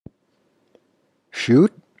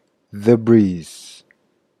Shoot the breeze.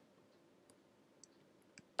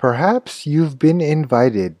 Perhaps you've been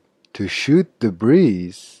invited to shoot the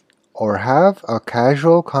breeze or have a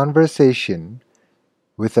casual conversation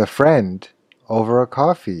with a friend over a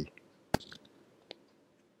coffee.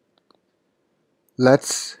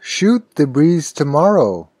 Let's shoot the breeze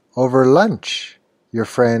tomorrow over lunch, your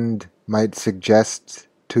friend might suggest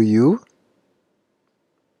to you.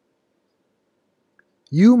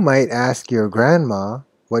 You might ask your grandma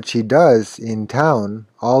what she does in town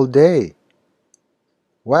all day.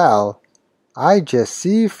 Well, I just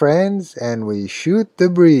see friends and we shoot the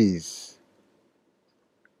breeze.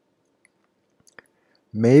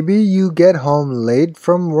 Maybe you get home late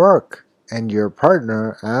from work and your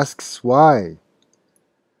partner asks why.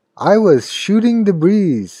 I was shooting the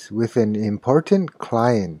breeze with an important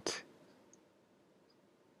client.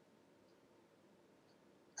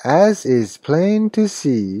 As is plain to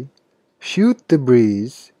see, shoot the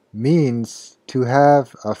breeze means to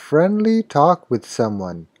have a friendly talk with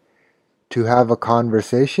someone, to have a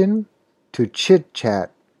conversation, to chit-chat.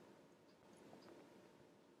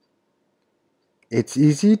 It's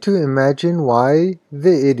easy to imagine why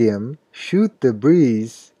the idiom shoot the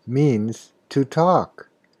breeze means to talk.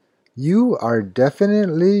 You are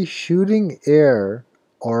definitely shooting air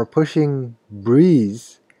or pushing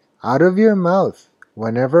breeze out of your mouth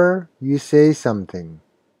whenever you say something.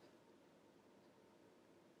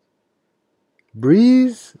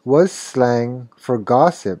 Breeze was slang for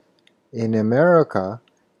gossip in America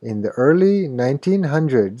in the early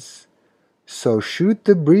 1900s, so shoot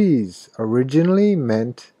the breeze originally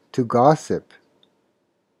meant to gossip.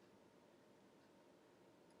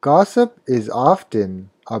 Gossip is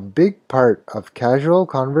often a big part of casual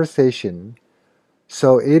conversation,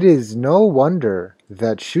 so it is no wonder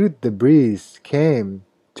that shoot the breeze came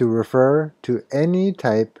to refer to any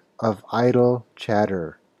type of idle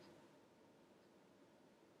chatter.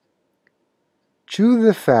 Chew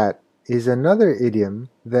the fat is another idiom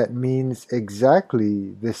that means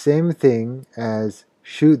exactly the same thing as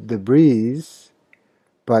shoot the breeze,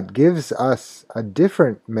 but gives us a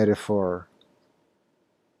different metaphor.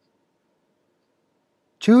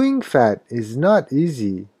 Chewing fat is not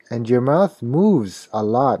easy and your mouth moves a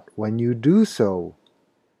lot when you do so.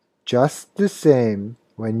 Just the same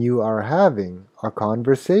when you are having a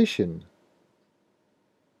conversation.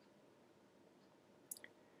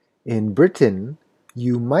 In Britain,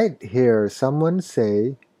 you might hear someone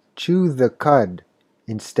say chew the cud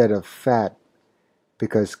instead of fat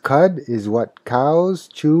because cud is what cows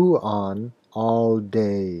chew on all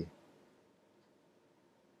day.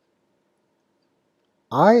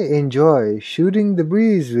 I enjoy shooting the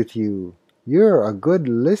breeze with you. You're a good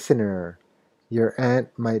listener, your aunt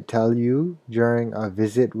might tell you during a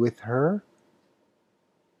visit with her.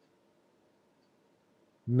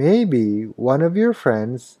 Maybe one of your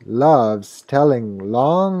friends loves telling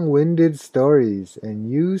long-winded stories and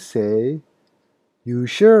you say, "You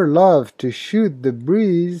sure love to shoot the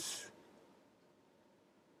breeze."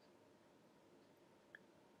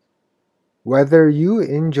 Whether you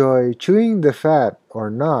enjoy chewing the fat or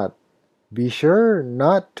not, be sure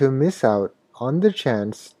not to miss out on the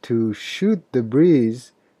chance to shoot the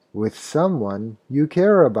breeze with someone you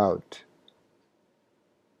care about.